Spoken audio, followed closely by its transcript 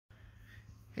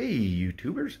Hey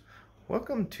YouTubers,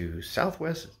 welcome to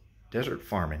Southwest Desert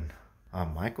Farming.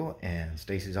 I'm Michael and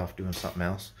Stacy's off doing something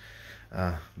else.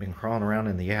 Been crawling around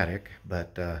in the attic,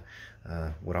 but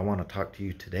what I want to talk to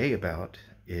you today about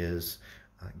is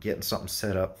getting something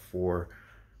set up for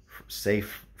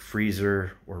safe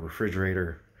freezer or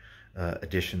refrigerator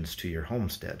additions to your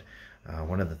homestead.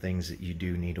 One of the things that you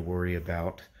do need to worry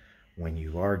about when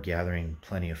you are gathering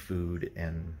plenty of food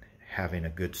and having a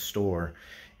good store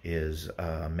is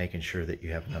making sure that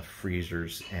you have enough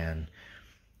freezers and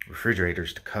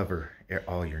refrigerators to cover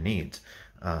all your needs.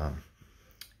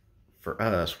 For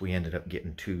us, we ended up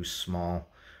getting two small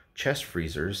chest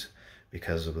freezers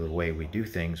because of the way we do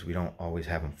things. We don't always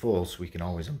have them full, so we can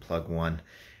always unplug one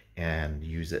and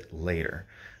use it later.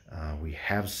 We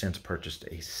have since purchased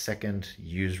a second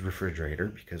used refrigerator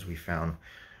because we found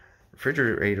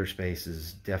refrigerator space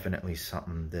is definitely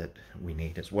something that we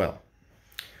need as well.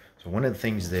 So one of the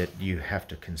things that you have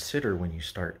to consider when you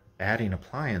start adding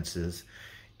appliances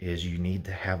is you need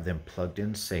to have them plugged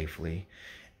in safely,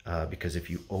 because if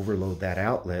you overload that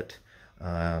outlet,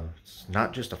 it's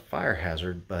not just a fire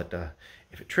hazard, but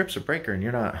if it trips a breaker and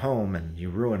you're not home and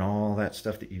you ruin all that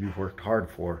stuff that you've worked hard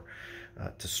for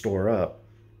to store up,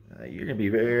 you're going to be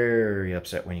very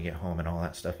upset when you get home and all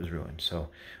that stuff is ruined. So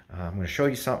I'm going to show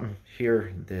you something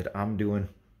here that I'm doing.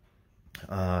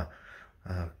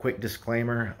 Quick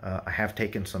disclaimer, I have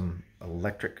taken some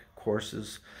electric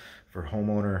courses for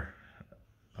homeowner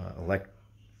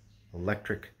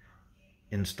electric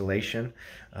installation.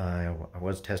 I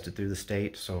was tested through the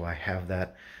state, so I have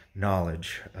that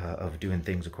knowledge of doing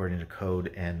things according to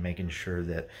code and making sure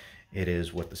that it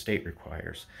is what the state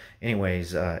requires.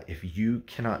 Anyways, if you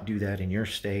cannot do that in your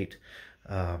state,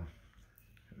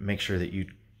 make sure that you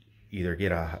either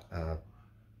get a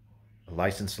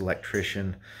licensed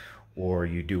electrician, or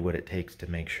you do what it takes to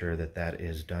make sure that that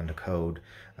is done to code,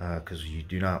 because you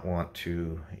do not want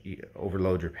to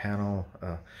overload your panel.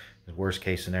 The worst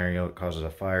case scenario, it causes a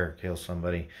fire, kills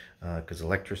somebody, because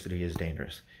electricity is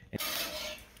dangerous.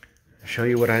 I'll show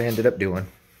you what I ended up doing.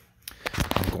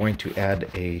 I'm going to add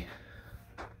a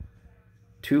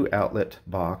 2 outlet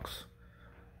box,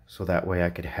 so that way I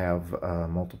could have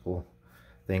multiple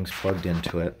things plugged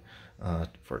into it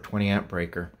for a 20 amp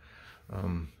breaker.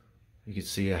 You can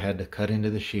see I had to cut into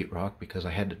the sheetrock because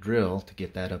I had to drill to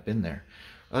get that up in there.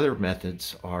 Other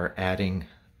methods are adding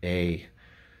a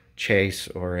chase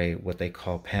or a what they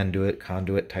call conduit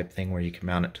type thing, where you can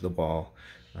mount it to the wall.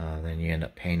 Then you end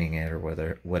up painting it or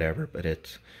whatever. But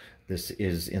this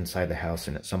is inside the house,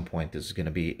 and at some point this is going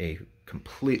to be a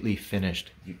completely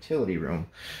finished utility room.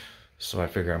 So I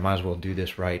figure I might as well do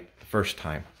this right the first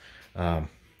time.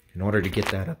 In order to get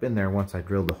that up in there, once I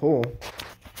drilled the hole,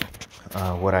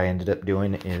 what I ended up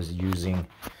doing is using,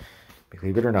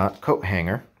 believe it or not, coat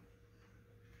hanger.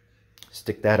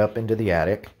 Stick that up into the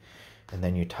attic, and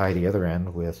then you tie the other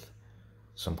end with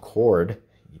some cord.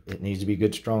 It needs to be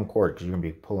good strong cord because you're going to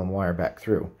be pulling wire back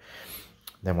through.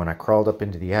 Then when I crawled up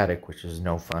into the attic, which is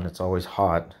no fun, it's always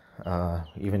hot,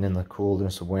 even in the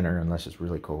coolness of winter unless it's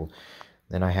really cold,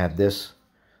 then I had this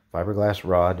fiberglass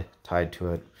rod tied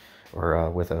to it, or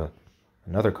with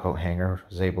another coat hanger. I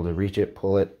was able to reach it,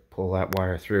 pull that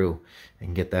wire through,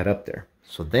 and get that up there.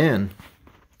 So then,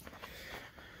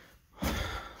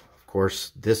 of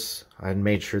course, I had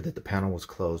made sure that the panel was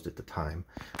closed at the time.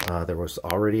 There was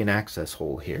already an access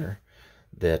hole here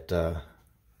that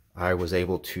I was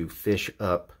able to fish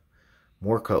up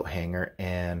more coat hanger,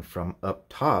 and from up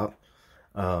top,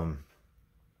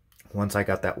 once I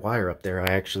got that wire up there, I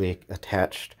actually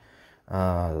attached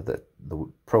the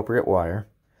appropriate wire,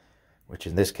 which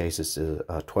in this case is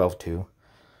a 12-2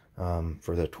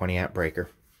 for the 20 amp breaker.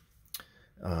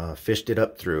 Fished it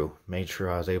up through, made sure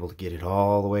I was able to get it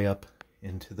all the way up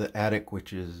into the attic,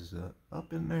 which is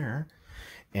up in there.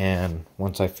 And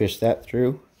once I fished that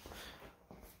through,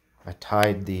 I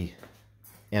tied the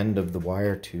end of the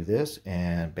wire to this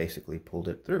and basically pulled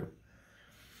it through.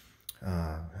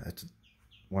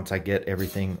 Once I get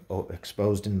everything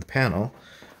exposed in the panel,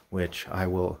 which I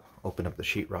will open up the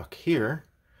sheetrock here,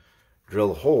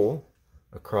 drill a hole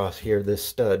across here, this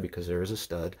stud, because there is a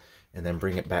stud, and then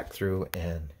bring it back through,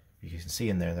 and you can see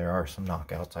in there are some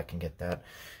knockouts. I can get that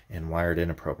and wired in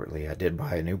appropriately. I did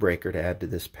buy a new breaker to add to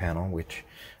this panel, which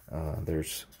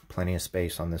there's plenty of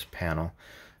space on this panel,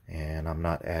 and I'm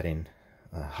not adding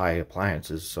high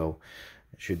appliances, so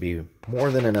it should be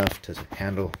more than enough to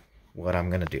handle what I'm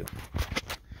going to do.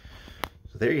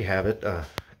 So there you have it.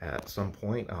 At some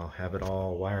point I'll have it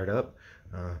all wired up.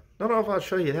 Don't know if I'll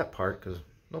show you that part because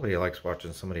nobody likes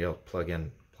watching somebody else plug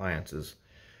in appliances,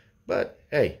 but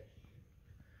hey,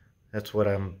 that's what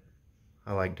I'm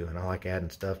I like doing. I like adding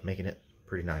stuff, making it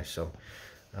pretty nice. So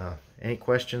any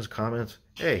questions, comments,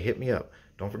 hey, hit me up.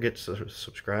 Don't forget to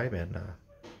subscribe, and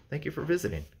thank you for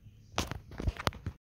visiting.